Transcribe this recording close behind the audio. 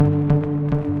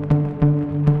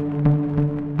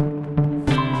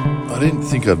didn't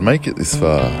think I'd make it this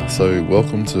far, so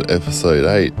welcome to episode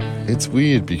 8. It's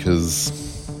weird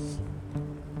because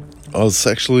I was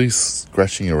actually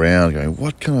scratching around going,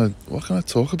 what can I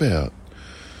talk about?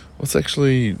 What's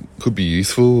actually could be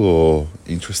useful or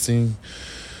interesting?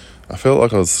 I felt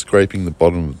like I was scraping the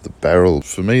bottom of the barrel.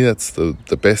 For me, that's the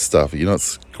best stuff. You're not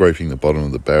scraping the bottom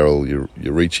of the barrel, you're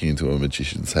reaching into a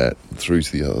magician's hat and through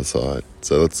to the other side.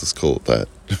 So let's just call it that.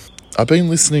 I've been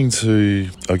listening to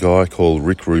a guy called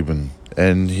Rick Rubin,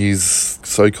 and he's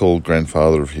so-called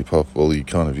grandfather of hip-hop. Well, he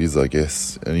kind of is, I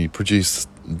guess. And he produced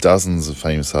dozens of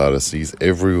famous artists. He's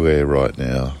everywhere right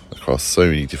now across so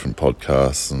many different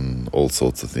podcasts and all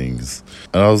sorts of things.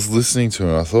 And I was listening to him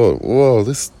and I thought, whoa,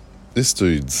 this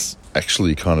dude's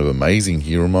actually kind of amazing.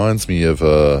 He reminds me of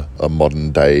a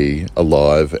modern day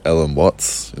alive Alan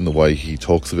Watts in the way he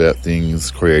talks about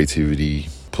things, creativity,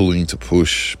 pulling to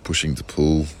push, pushing to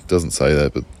pull. Doesn't say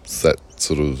that, but it's that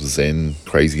sort of Zen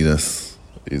craziness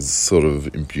is sort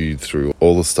of imbued through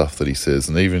all the stuff that he says.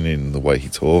 And even in the way he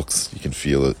talks, you can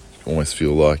feel it. You almost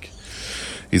feel like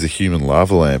he's a human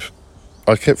lava lamp.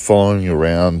 I kept following him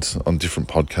around on different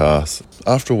podcasts.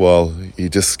 After a while, he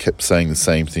just kept saying the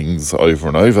same things over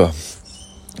and over.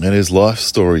 And his life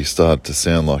story started to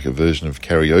sound like a version of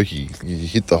karaoke. He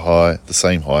hit the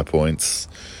same high points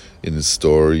in his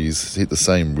stories, hit the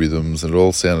same rhythms, and it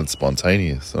all sounded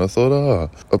spontaneous. And I thought,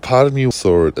 a part of me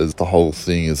saw it as the whole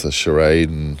thing as a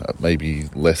charade and maybe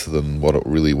lesser than what it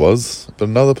really was. But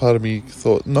another part of me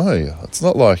thought, no, it's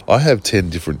not like I have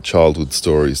 10 different childhood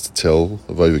stories to tell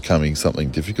of overcoming something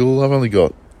difficult. I've only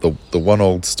got the one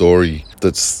old story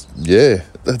that's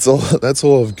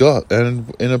all I've got.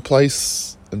 And in a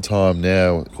place and time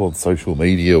now called social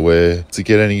media, where to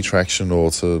get any traction or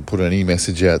to put any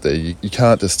message out there, you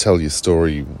can't just tell your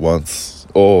story once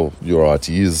or your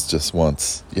ideas just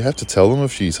once. You have to tell them a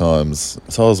few times.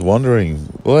 So I was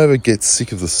wondering, will I ever get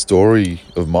sick of the story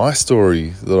of my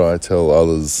story that I tell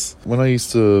others? When I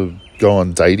used to go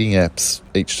on dating apps,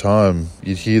 each time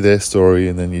you'd hear their story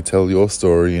and then you tell your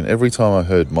story, and every time I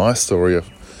heard my story,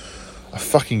 I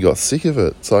fucking got sick of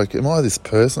it. It's like, am I this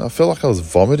person? I felt like I was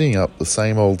vomiting up the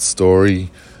same old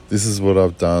story. This is what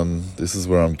I've done. This is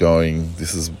where I'm going.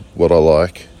 This is what I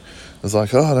like. I was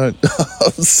like, I'm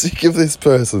sick of this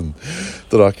person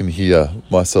that I can hear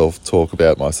myself talk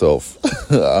about myself.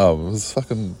 It was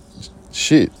fucking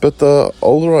shit. But the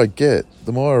older I get,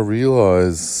 the more I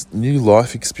realise new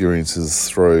life experiences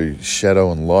throw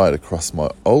shadow and light across my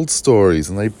old stories,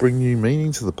 and they bring new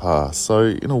meaning to the past. So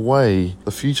in a way,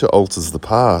 the future alters the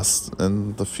past,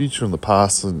 and the future and the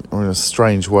past are in a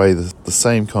strange way the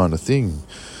same kind of thing.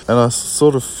 And I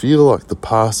sort of feel like the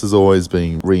past is always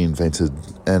being reinvented,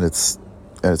 and it's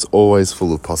always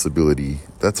full of possibility.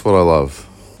 That's what I love.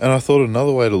 And I thought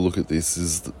another way to look at this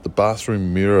is that the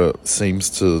bathroom mirror seems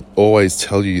to always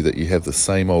tell you that you have the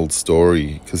same old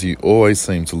story because you always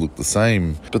seem to look the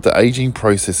same. But the aging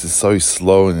process is so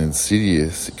slow and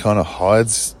insidious, it kind of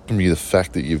hides from you the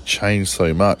fact that you've changed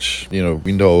so much in a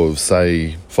window of,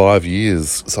 say, 5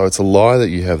 years. So it's a lie that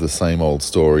you have the same old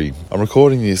story. I'm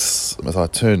recording this as I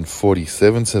turned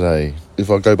 47 today. If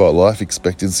I go by life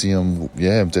expectancy, I'm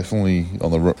definitely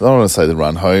on the run. I don't want to say the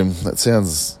run home. It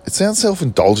sounds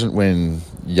self-indulgent when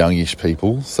youngish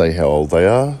people say how old they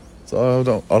are. So I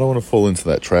don't want to fall into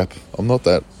that trap. I'm not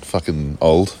that fucking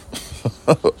old.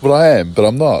 But I am, but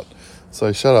I'm not.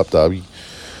 So shut up, Darby.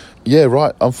 Yeah,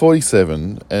 right, I'm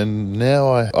 47, and now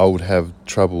I would have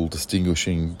trouble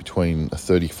distinguishing between a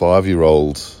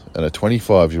 35-year-old and a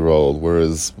 25-year-old,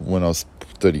 whereas when I was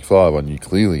 35, I knew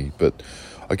clearly. But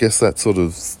I guess that sort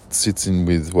of sits in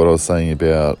with what I was saying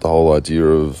about the whole idea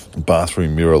of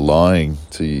bathroom mirror lying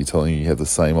to you, telling you have the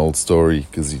same old story,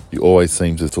 because you always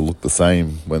seem to look the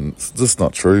same when it's just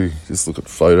not true. Just look at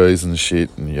photos and shit,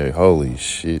 and you go, holy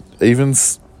shit. Even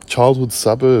childhood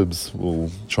suburbs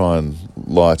will try and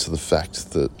lie to the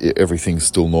fact that everything's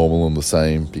still normal and the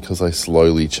same because they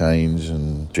slowly change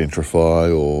and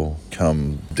gentrify or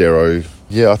come Darrow.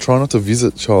 Yeah, I try not to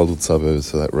visit childhood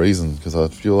suburbs for that reason, because I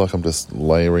feel like I'm just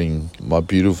layering my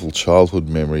beautiful childhood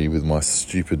memory with my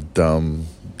stupid, dumb,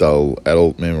 dull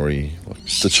adult memory. Like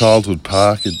the childhood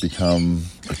park had become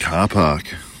a car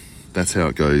park. That's how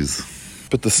it goes.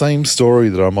 But the same story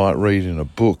that I might read in a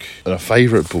book, in a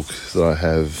favourite book that I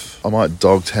have, I might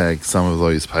dog tag some of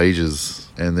those pages,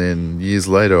 and then years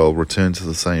later I'll return to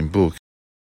the same book.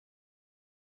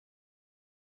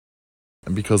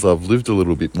 And because I've lived a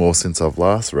little bit more since I've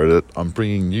last read it, I'm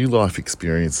bringing new life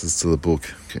experiences to the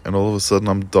book. And all of a sudden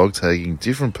I'm dog tagging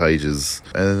different pages.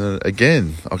 And then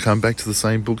again, I'll come back to the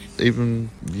same book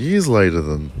even years later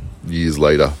than years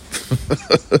later.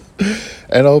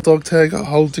 And I'll dog tag a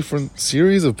whole different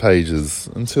series of pages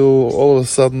until all of a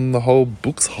sudden the whole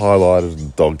book's highlighted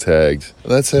and dog tagged.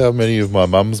 And that's how many of my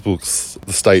mum's books,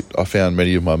 the state I found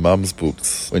many of my mum's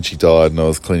books when she died and I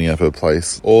was cleaning up her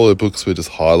place, all her books were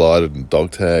just highlighted and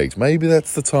dog tagged. Maybe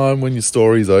that's the time when your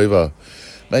story's over.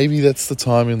 Maybe that's the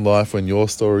time in life when your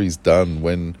story's done,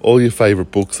 when all your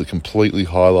favourite books are completely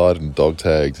highlighted and dog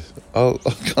tagged. I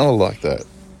kind of like that.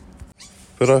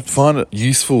 But I find it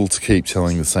useful to keep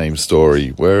telling the same story,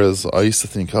 whereas I used to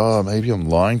think, maybe I'm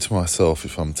lying to myself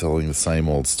if I'm telling the same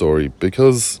old story,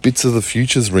 because bits of the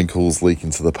future's wrinkles leak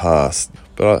into the past.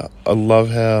 But I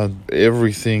love how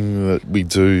everything that we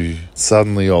do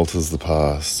suddenly alters the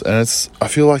past. And I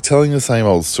feel like telling the same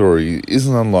old story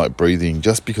isn't unlike breathing.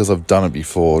 Just because I've done it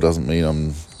before doesn't mean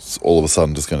I'm all of a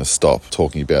sudden just going to stop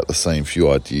talking about the same few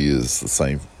ideas, the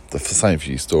same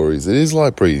few stories. It is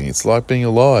like breathing. It's like being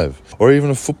alive. Or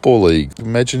even a football league.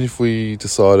 Imagine if we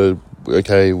decided,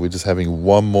 okay, we're just having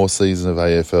one more season of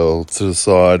AFL to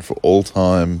decide for all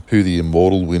time who the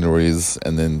immortal winner is,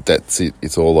 and then that's it.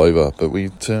 It's all over. But we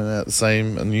turn out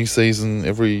a new season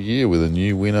every year with a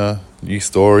new winner, new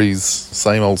stories,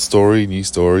 same old story, new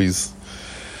stories.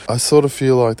 I sort of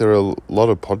feel like there are a lot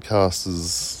of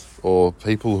podcasters or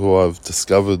people who I've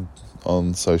discovered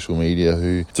on social media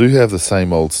who do have the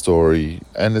same old story,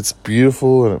 and it's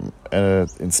beautiful and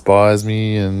it inspires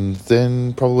me, and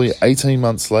then probably 18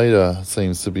 months later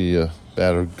seems to be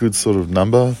about a good sort of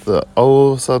number that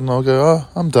all of a sudden I'll go,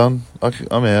 I'm done,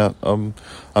 I'm out, I'm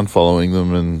unfollowing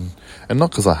them, and not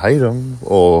because I hate them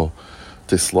or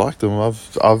dislike them.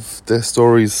 Their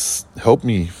stories help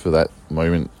me for that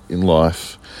moment in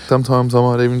life. Sometimes I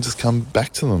might even just come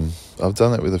back to them. I've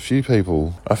done that with a few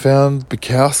people. I found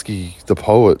Bukowski, the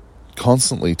poet,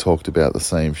 constantly talked about the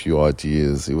same few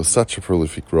ideas. He was such a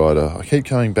prolific writer. I keep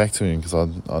coming back to him because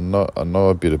I know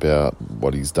a bit about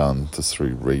what he's done just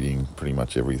through reading pretty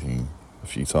much everything a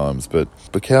few times. But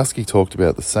Bukowski talked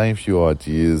about the same few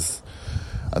ideas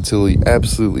until he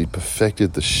absolutely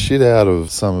perfected the shit out of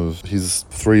some of his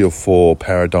 3 or 4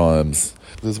 paradigms.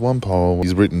 There's one poem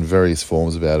he's written various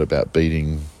forms about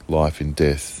beating life in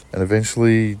death, and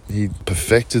eventually he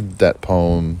perfected that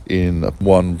poem in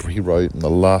one he wrote in the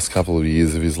last couple of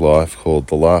years of his life called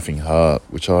The Laughing Heart,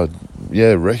 which I'd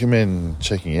recommend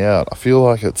checking out. I feel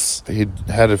like he'd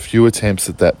had a few attempts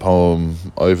at that poem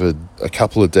over a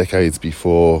couple of decades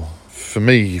before. For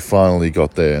me, he finally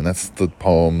got there, and that's the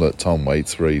poem that Tom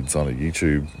Waits reads on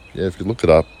YouTube. If you look it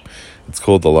up, it's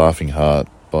called The Laughing Heart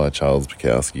by Charles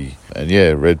Bukowski, and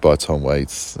read by Tom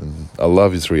Waits, and I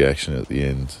love his reaction at the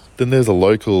end. Then there's a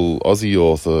local Aussie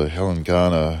author, Helen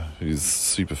Garner, who's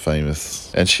super famous,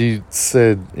 and she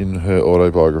said in her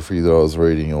autobiography that I was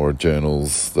reading, or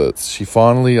journals, that she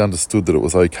finally understood that it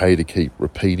was okay to keep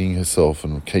repeating herself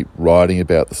and keep writing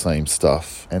about the same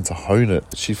stuff and to hone it.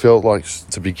 She felt like,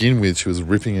 to begin with, she was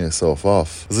ripping herself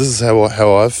off. This is how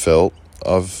I've felt.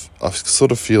 I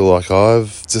sort of feel like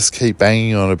I've just keep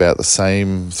banging on about the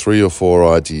same 3 or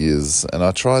 4 ideas, and I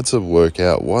tried to work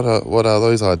out what are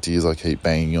those ideas I keep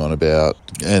banging on about.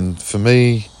 And for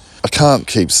me, I can't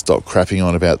stop crapping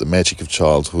on about the magic of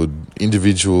childhood,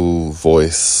 individual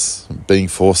voice, being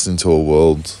forced into a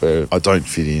world where I don't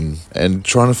fit in, and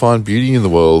trying to find beauty in the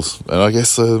world. And I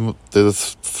guess they're the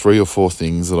 3 or 4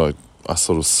 things that I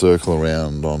sort of circle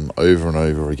around on over and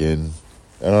over again.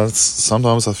 And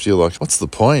sometimes I feel like, what's the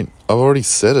point? I've already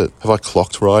said it. Have I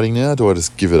clocked writing now? Do I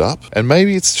just give it up? And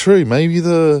maybe it's true. Maybe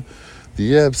the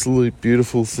absolute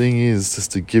beautiful thing is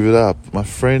just to give it up. My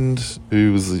friend,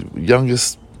 who was the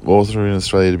youngest author in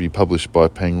Australia to be published by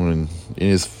Penguin in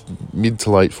his mid to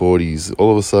late 40s,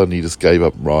 all of a sudden he just gave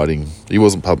up writing. He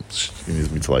wasn't published in his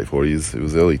mid to late 40s. It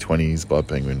was early 20s by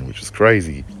Penguin, which was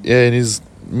crazy. Yeah, in his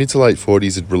mid to late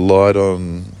 40s, had relied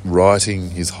on writing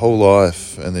his whole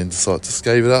life, and then decided to just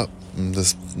gave it up, and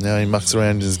just now he mucks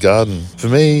around in his garden. For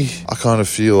me, I kind of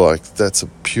feel like that's a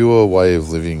pure way of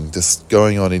living, just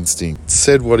going on instinct.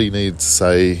 Said what he needed to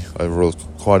say over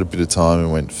quite a bit of time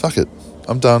and went, fuck it,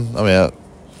 I'm done, I'm out.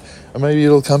 And maybe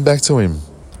it'll come back to him.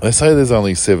 They say there's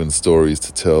only 7 stories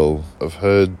to tell. I've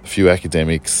heard a few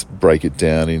academics break it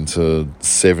down into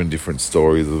 7 different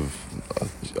stories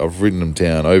I've written them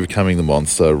down: Overcoming the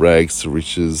Monster, Rags to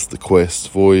Riches, The Quest,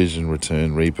 Voyage and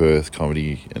Return, Rebirth,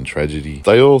 Comedy and Tragedy.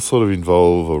 They all sort of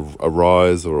involve a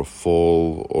rise or a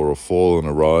fall and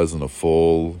a rise and a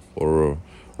fall, or a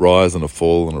rise and a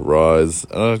fall and a rise.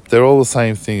 They're all the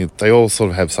same thing. They all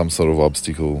sort of have some sort of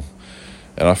obstacle.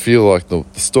 And I feel like the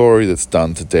story that's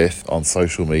done to death on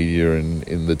social media and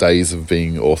in the days of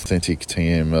being authentic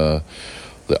TM,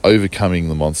 the Overcoming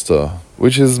the Monster,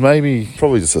 which is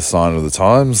probably just a sign of the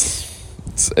times.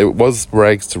 It was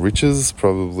rags to riches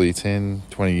probably 10,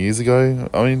 20 years ago.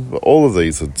 I mean, all of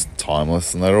these are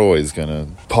timeless and they're always going to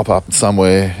pop up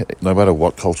somewhere, no matter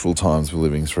what cultural times we're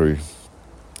living through.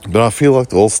 But I feel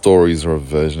like all stories are a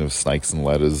version of Snakes and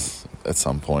Ladders at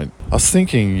some point. I was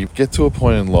thinking, you get to a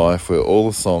point in life where all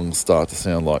the songs start to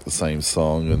sound like the same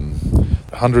song, and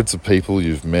hundreds of people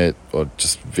you've met are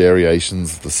just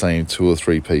variations of the same 2 or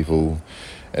 3 people,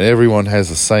 and everyone has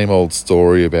the same old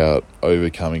story about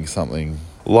overcoming something.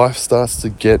 Life starts to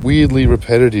get weirdly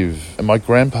repetitive. And my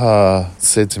grandpa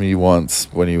said to me once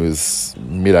when he was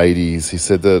mid-80s, he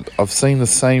said that I've seen the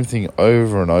same thing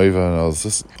over and over, and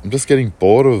I'm just getting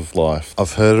bored of life.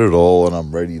 I've heard it all and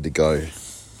I'm ready to go.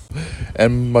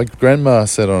 And my grandma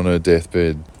said on her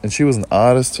deathbed, and she was an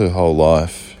artist her whole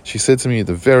life, she said to me at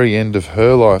the very end of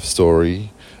her life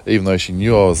story, even though she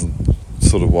knew I was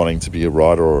sort of wanting to be a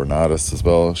writer or an artist as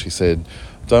well, she said,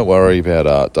 "Don't worry about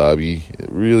art, Darby. It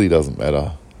really doesn't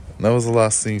matter." And that was the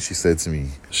last thing she said to me.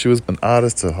 She was an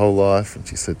artist her whole life, and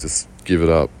she said, just give it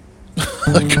up.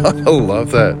 I kind of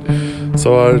love that.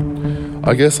 So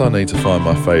I guess I need to find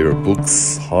my favourite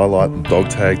books, highlight and dog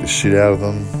tag the shit out of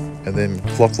them, and then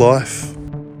clock life.